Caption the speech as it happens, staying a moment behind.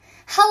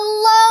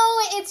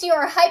Hello, it's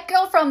your hype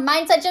girl from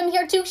Mindset Gym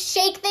here to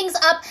shake things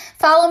up.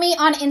 Follow me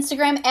on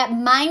Instagram at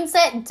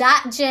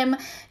mindset.gym.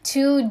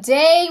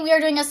 Today, we are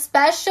doing a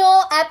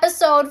special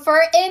episode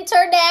for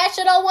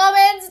International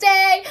Women's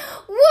Day.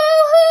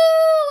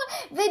 Woohoo!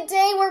 The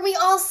day where we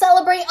all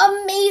celebrate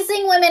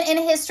amazing women in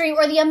history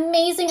or the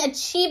amazing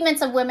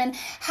achievements of women,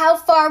 how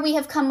far we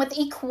have come with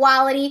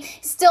equality,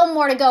 still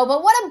more to go.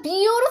 But what a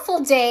beautiful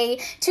day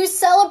to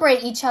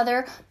celebrate each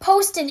other,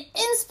 post an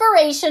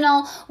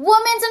inspirational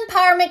women's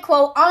empowerment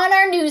quote on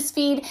our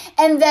newsfeed,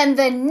 and then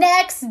the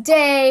next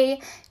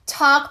day,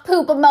 talk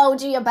poop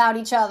emoji about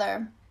each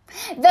other.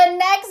 The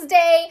next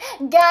day,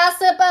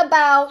 gossip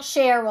about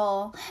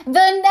Cheryl.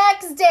 The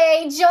next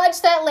day,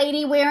 judge that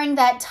lady wearing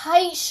that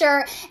tight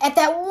shirt at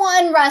that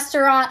one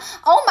restaurant.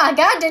 Oh my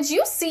God, did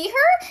you see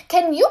her?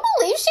 Can you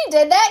believe she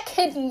did that?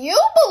 Can you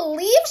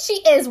believe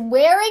she is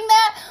wearing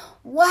that?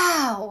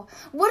 Wow,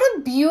 what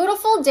a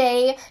beautiful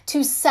day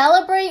to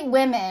celebrate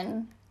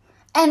women.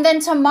 And then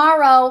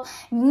tomorrow,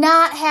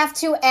 not have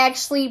to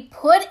actually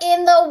put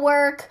in the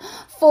work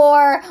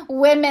for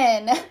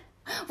women.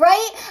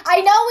 Right? I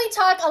know we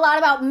talk a lot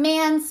about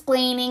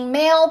mansplaining,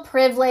 male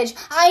privilege.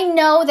 I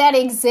know that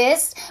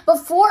exists, but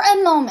for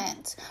a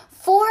moment,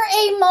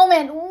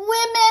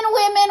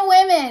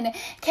 women,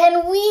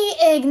 can we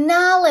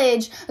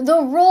acknowledge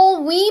the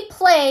role we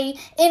play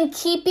in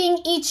keeping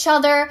each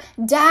other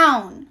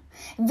down?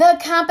 The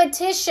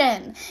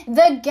competition,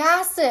 the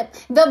gossip,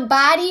 the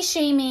body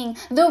shaming,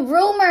 the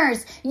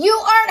rumors. You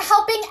aren't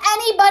helping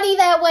anybody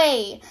that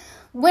way.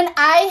 When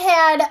I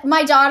had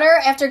my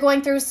daughter, after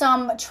going through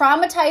some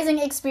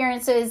traumatizing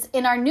experiences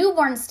in our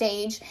newborn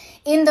stage,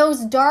 in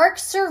those dark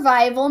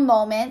survival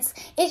moments,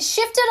 it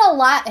shifted a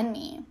lot in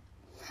me.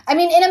 I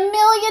mean, in a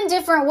million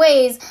different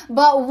ways,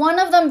 but one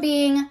of them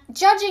being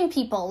judging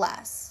people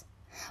less.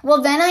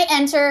 Well, then I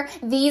enter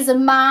these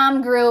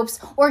mom groups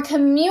or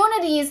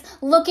communities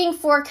looking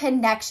for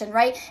connection,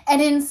 right?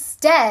 And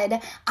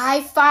instead,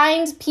 I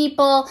find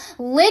people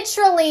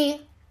literally,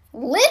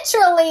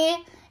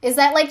 is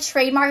that like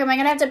trademark? Am I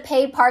going to have to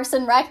pay Parks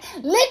and Rec?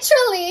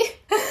 Literally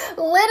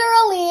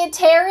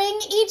tearing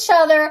each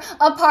other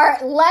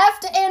apart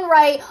left and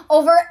right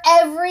over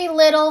every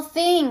little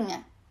thing.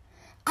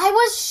 I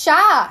was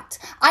shocked.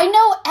 I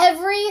know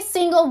every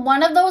single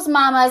one of those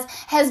mamas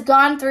has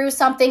gone through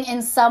something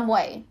in some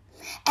way.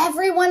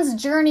 Everyone's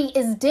journey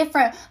is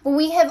different, but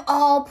we have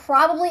all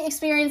probably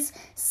experienced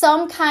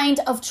some kind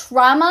of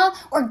trauma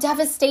or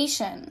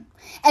devastation.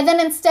 And then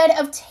instead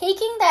of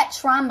taking that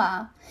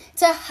trauma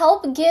to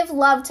help give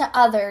love to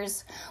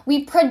others,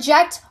 we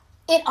project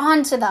it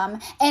onto them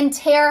and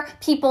tear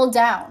people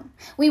down.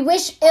 We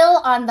wish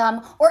ill on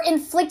them or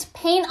inflict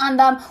pain on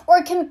them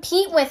or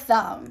compete with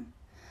them.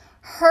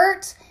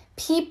 Hurt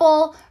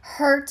people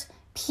hurt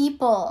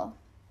people.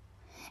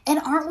 And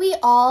aren't we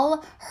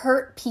all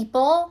hurt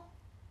people?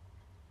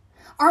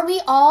 Aren't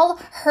we all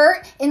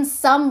hurt in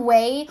some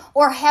way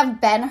or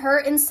have been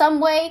hurt in some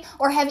way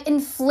or have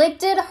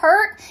inflicted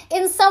hurt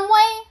in some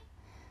way?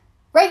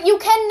 Right? You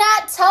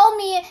cannot tell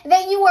me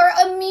that you are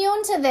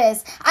immune to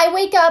this. I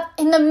wake up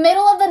in the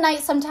middle of the night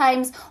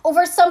sometimes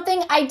over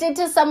something I did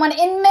to someone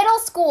in middle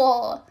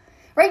school.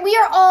 Right? We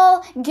are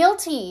all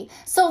guilty.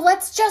 So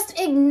let's just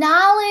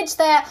acknowledge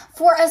that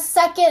for a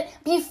second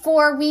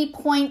before we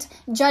point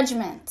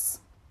judgments.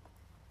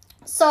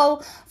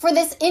 So for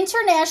this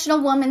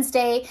International Women's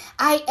Day,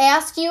 I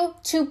ask you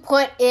to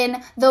put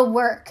in the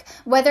work.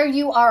 Whether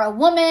you are a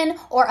woman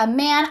or a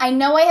man, I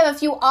know I have a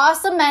few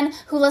awesome men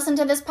who listen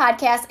to this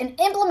podcast and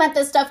implement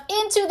this stuff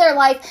into their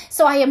life,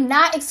 so I am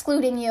not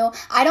excluding you.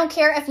 I don't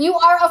care if you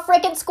are a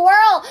freaking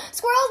squirrel.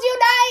 Squirrels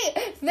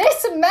unite!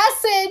 This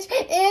message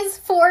is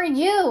for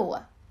you.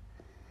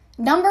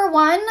 Number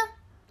one,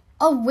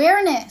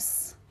 awareness.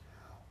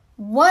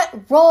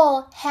 What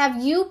role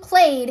have you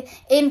played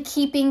in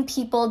keeping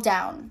people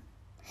down,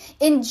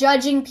 in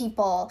judging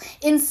people,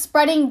 in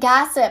spreading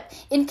gossip,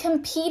 in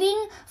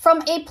competing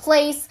from a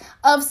place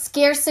of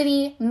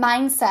scarcity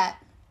mindset?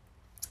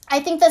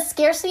 I think the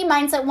scarcity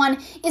mindset one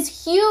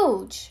is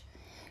huge.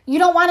 You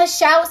don't want to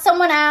shout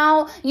someone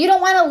out. You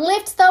don't want to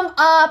lift them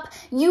up.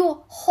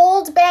 You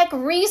hold back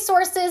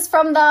resources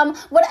from them,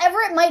 whatever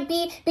it might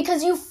be,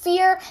 because you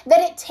fear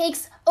that it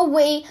takes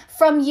away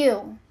from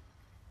you.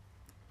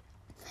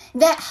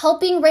 That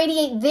helping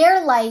radiate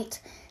their light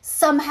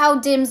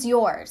somehow dims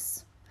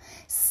yours,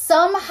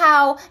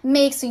 somehow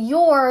makes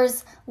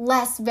yours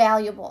less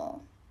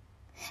valuable.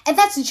 And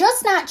that's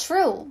just not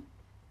true.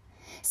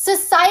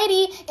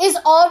 Society is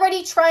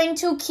already trying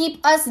to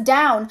keep us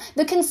down.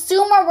 The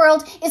consumer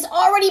world is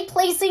already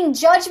placing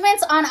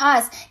judgments on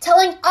us,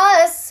 telling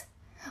us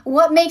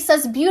what makes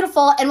us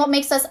beautiful and what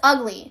makes us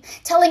ugly,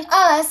 telling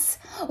us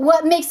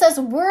what makes us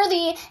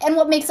worthy and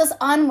what makes us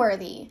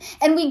unworthy.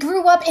 And we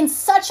grew up in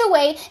such a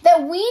way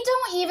that we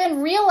don't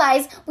even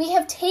realize we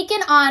have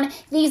taken on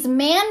these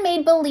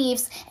man-made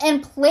beliefs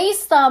and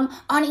placed them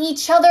on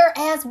each other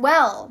as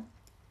well.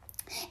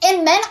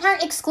 And men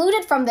aren't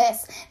excluded from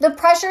this. The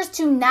pressures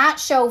to not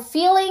show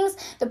feelings,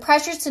 the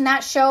pressures to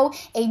not show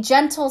a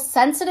gentle,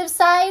 sensitive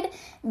side,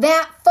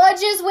 that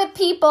fudges with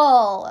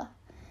people.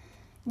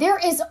 There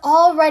is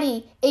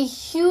already a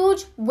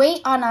huge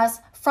weight on us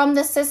from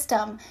the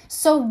system.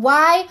 So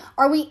why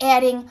are we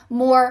adding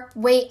more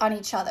weight on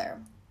each other?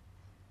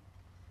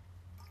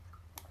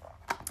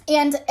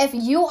 And if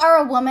you are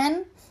a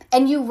woman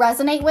and you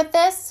resonate with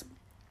this,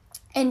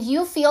 and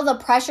you feel the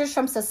pressures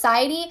from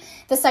society,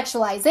 the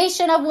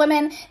sexualization of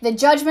women, the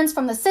judgments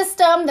from the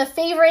system, the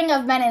favoring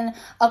of men in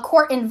a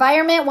court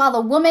environment while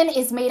the woman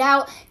is made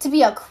out to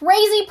be a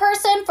crazy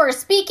person for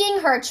speaking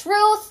her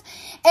truth.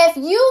 If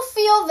you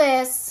feel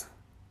this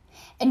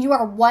and you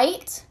are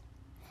white,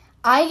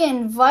 I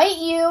invite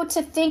you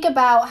to think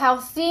about how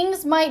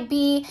things might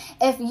be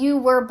if you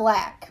were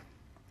black,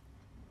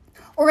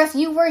 or if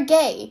you were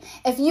gay,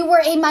 if you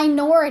were a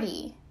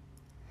minority.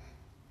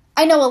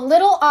 I know a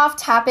little off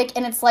topic,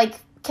 and it's like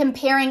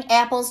comparing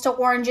apples to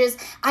oranges.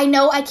 I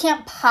know I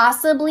can't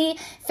possibly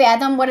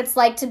fathom what it's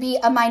like to be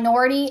a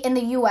minority in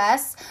the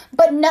U.S.,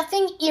 but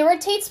nothing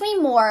irritates me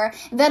more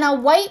than a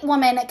white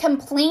woman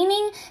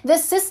complaining the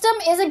system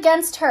is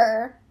against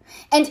her,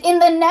 and in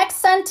the next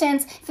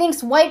sentence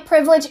thinks white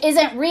privilege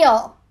isn't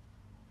real.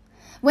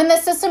 When the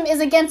system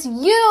is against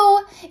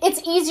you,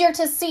 it's easier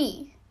to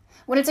see.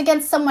 When it's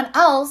against someone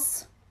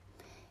else,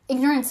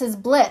 ignorance is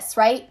bliss,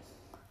 right?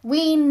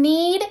 We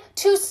need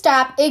to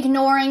stop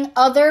ignoring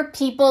other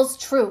people's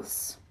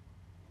truths.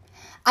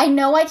 I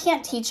know I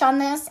can't teach on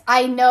this.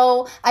 I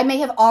know I may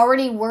have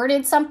already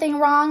worded something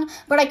wrong,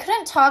 but I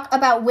couldn't talk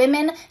about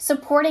women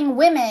supporting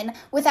women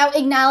without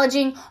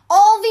acknowledging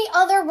all the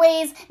other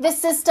ways the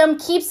system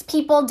keeps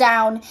people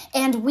down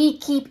and we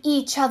keep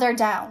each other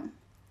down.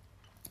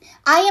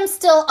 I am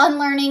still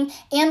unlearning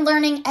and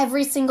learning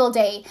every single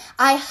day.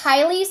 I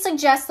highly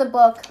suggest the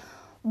book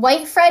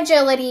White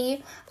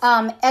Fragility,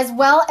 as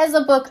well as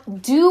the book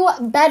Do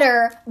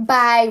Better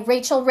by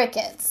Rachel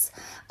Ricketts.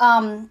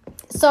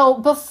 So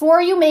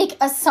before you make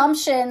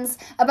assumptions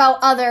about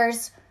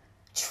others,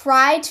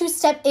 try to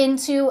step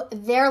into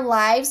their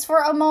lives for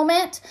a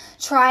moment.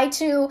 Try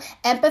to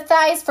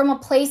empathize from a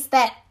place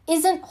that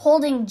isn't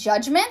holding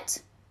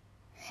judgment.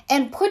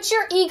 And put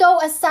your ego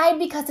aside,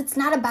 because it's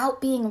not about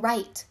being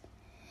right.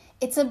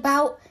 It's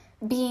about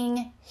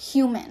being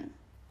human.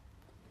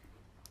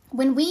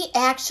 When we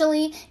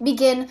actually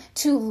begin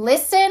to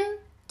listen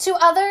to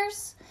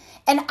others,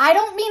 and I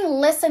don't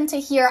mean listen to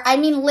hear, I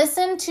mean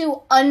listen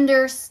to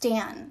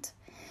understand,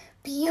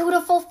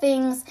 beautiful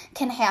things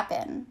can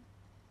happen.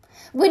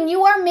 When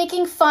you are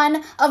making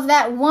fun of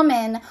that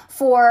woman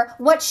for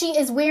what she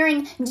is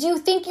wearing, do you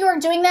think you are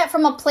doing that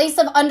from a place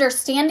of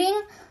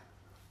understanding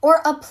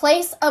or a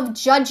place of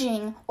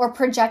judging or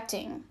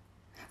projecting?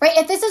 Right?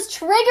 If this is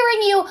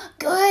triggering you,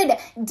 good.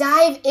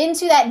 Dive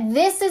into that.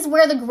 This is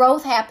where the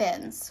growth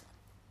happens.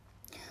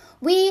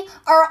 We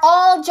are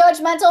all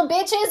judgmental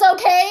bitches,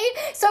 okay?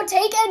 So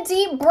take a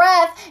deep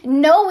breath,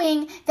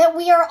 knowing that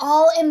we are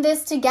all in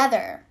this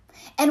together.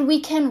 And we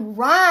can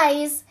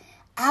rise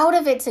out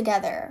of it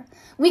together.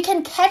 We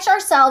can catch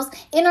ourselves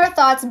in our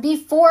thoughts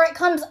before it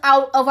comes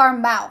out of our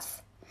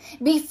mouth,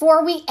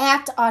 before we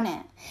act on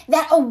it.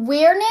 That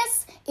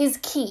awareness is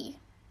key.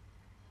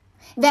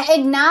 That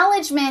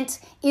acknowledgement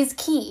is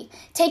key.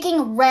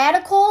 Taking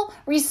radical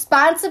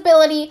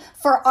responsibility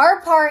for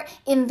our part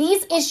in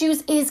these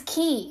issues is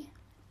key.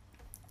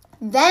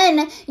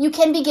 Then you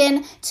can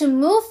begin to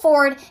move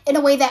forward in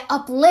a way that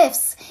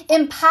uplifts,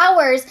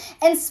 empowers,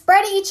 and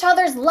spread each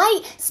other's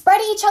light, spread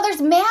each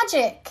other's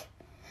magic,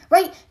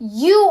 right?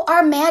 You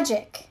are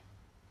magic.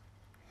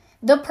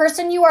 The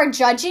person you are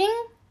judging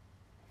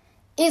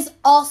is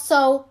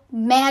also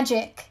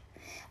magic.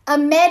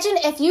 Imagine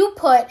if you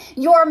put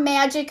your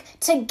magic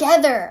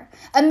together.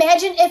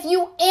 Imagine if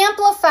you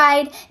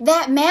amplified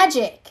that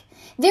magic.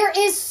 There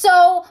is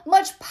so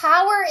much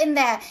power in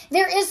that.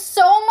 There is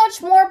so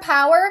much more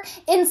power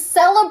in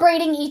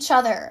celebrating each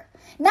other,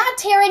 not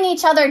tearing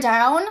each other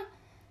down.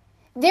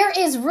 There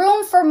is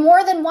room for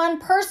more than one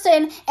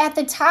person at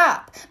the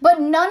top,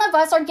 but none of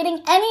us are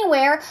getting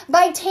anywhere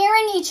by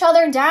tearing each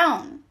other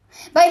down,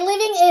 by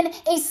living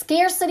in a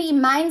scarcity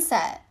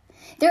mindset.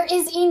 There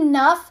is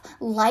enough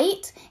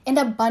light and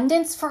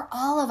abundance for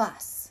all of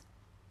us.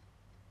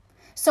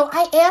 So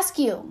I ask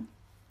you,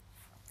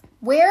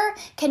 where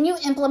can you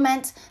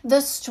implement the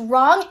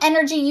strong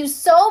energy you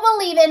so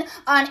believe in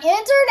on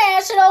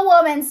International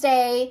Women's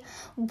Day?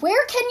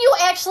 Where can you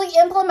actually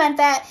implement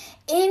that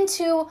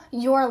into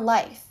your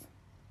life?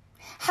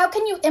 How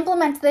can you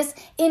implement this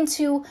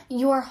into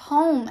your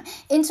home,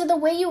 into the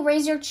way you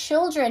raise your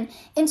children,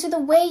 into the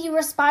way you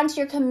respond to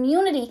your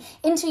community,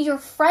 into your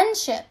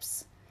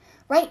friendships?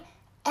 Right?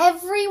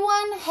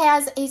 Everyone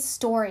has a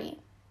story.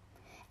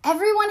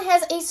 Everyone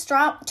has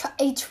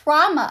a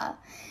trauma.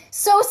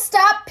 So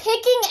stop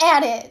picking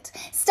at it.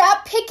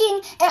 Stop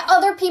picking at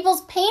other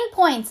people's pain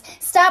points.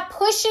 Stop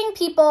pushing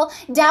people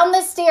down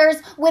the stairs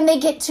when they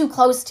get too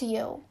close to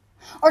you,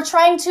 or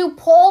trying to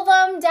pull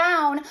them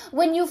down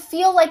when you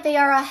feel like they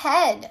are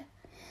ahead.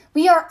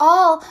 We are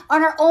all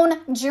on our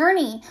own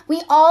journey.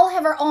 We all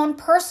have our own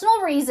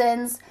personal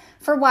reasons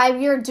for why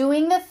we are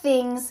doing the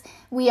things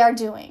we are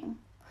doing,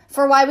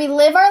 for why we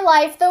live our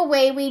life the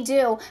way we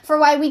do, for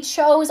why we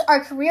chose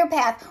our career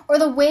path or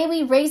the way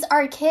we raise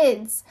our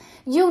kids.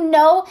 You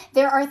know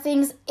there are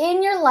things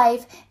in your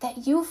life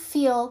that you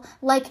feel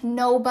like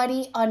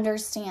nobody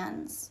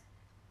understands.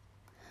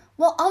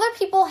 Well, other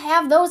people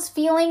have those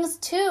feelings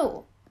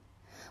too.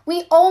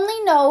 We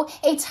only know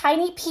a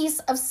tiny piece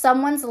of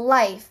someone's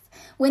life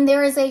when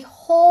there is a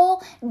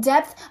whole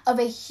depth of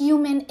a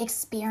human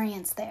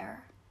experience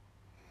there,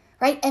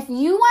 right? If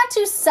you want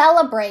to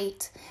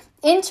celebrate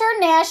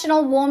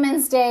International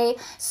Women's Day,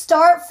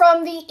 start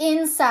from the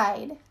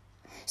inside.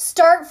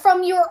 Start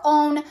from your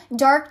own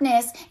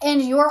darkness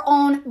and your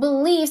own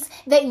beliefs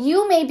that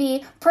you may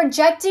be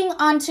projecting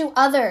onto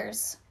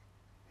others.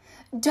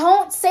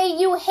 Don't say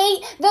you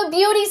hate the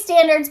beauty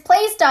standards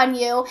placed on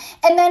you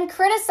and then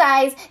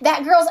criticize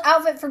that girl's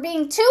outfit for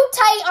being too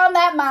tight on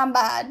that mom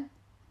bod.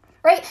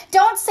 Right?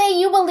 Don't say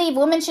you believe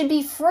women should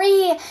be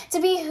free to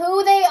be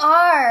who they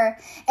are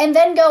and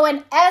then go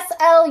and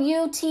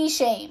SLUT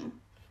shame.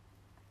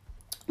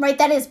 Right?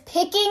 That is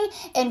picking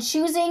and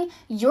choosing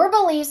your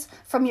beliefs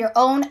from your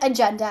own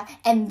agenda,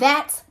 and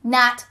that's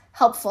not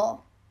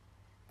helpful.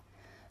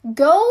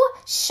 Go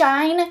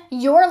shine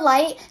your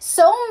light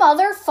so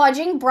mother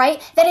fudging bright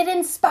that it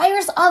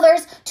inspires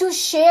others to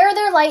share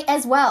their light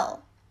as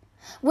well.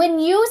 When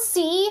you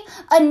see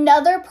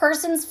another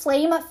person's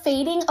flame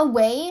fading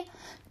away,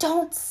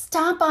 don't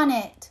stomp on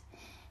it.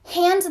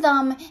 Hand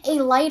them a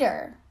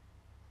lighter.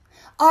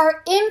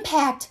 Our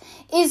impact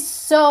is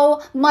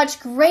so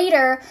much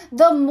greater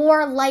the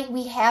more light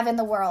we have in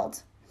the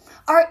world.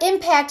 Our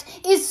impact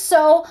is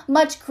so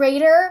much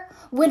greater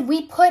when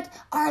we put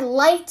our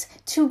light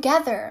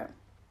together.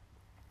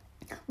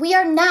 We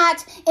are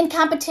not in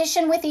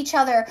competition with each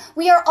other.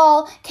 We are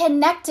all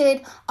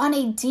connected on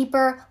a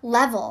deeper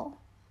level.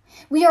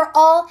 We are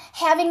all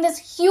having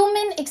this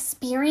human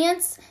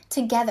experience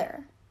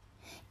together.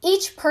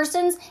 Each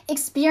person's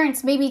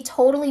experience may be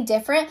totally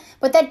different,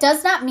 but that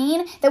does not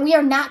mean that we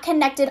are not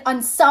connected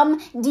on some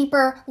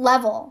deeper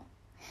level.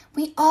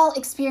 We all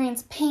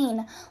experience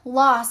pain,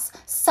 loss,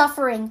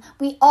 suffering.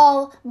 We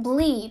all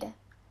bleed.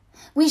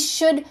 We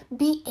should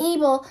be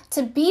able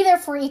to be there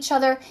for each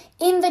other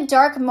in the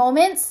dark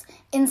moments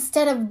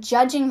instead of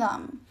judging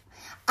them.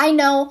 I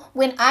know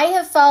when I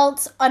have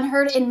felt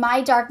unheard in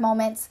my dark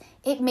moments,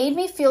 it made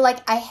me feel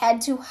like I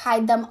had to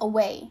hide them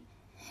away,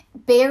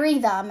 bury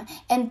them,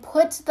 and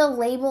put the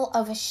label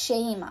of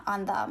shame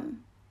on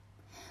them.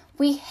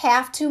 We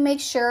have to make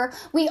sure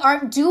we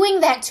aren't doing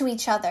that to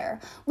each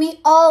other. We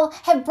all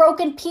have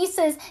broken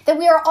pieces that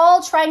we are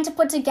all trying to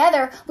put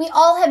together. We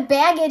all have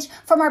baggage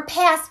from our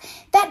past.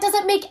 That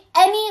doesn't make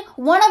any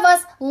one of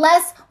us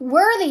less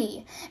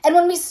worthy. And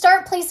when we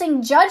start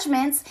placing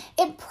judgments,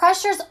 it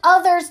pressures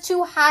others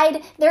to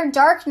hide their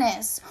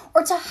darkness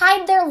or to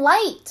hide their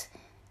light.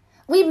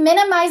 We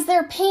minimize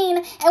their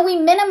pain and we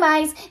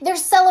minimize their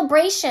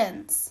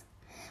celebrations.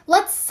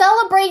 Let's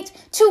celebrate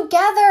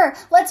together.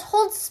 Let's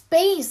hold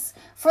space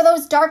for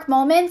those dark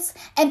moments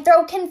and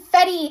throw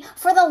confetti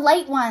for the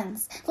light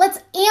ones. Let's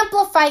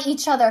amplify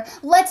each other.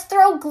 Let's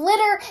throw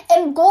glitter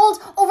and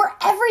gold over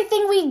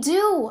everything we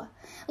do.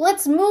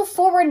 Let's move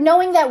forward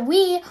knowing that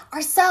we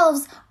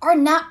ourselves are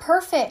not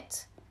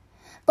perfect.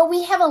 But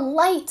we have a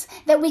light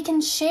that we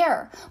can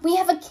share. We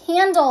have a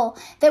candle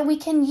that we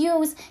can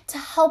use to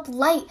help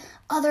light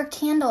other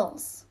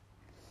candles.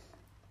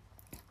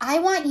 I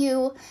want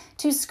you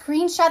to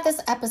screenshot this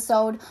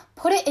episode,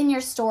 put it in your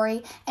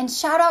story, and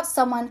shout out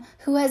someone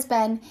who has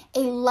been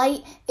a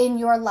light in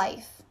your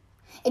life.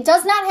 It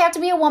does not have to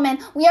be a woman.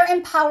 We are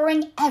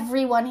empowering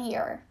everyone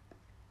here.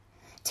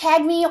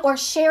 Tag me or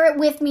share it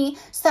with me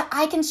so that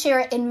I can share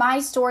it in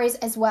my stories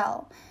as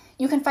well.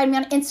 You can find me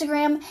on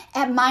Instagram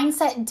at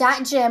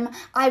mindset.gym.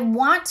 I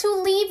want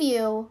to leave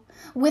you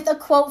with a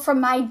quote from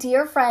my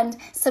dear friend,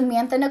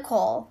 Samantha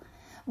Nicole.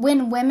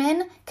 When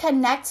women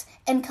connect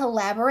and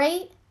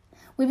collaborate,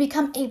 we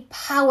become a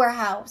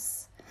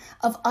powerhouse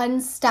of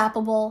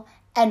unstoppable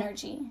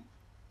energy.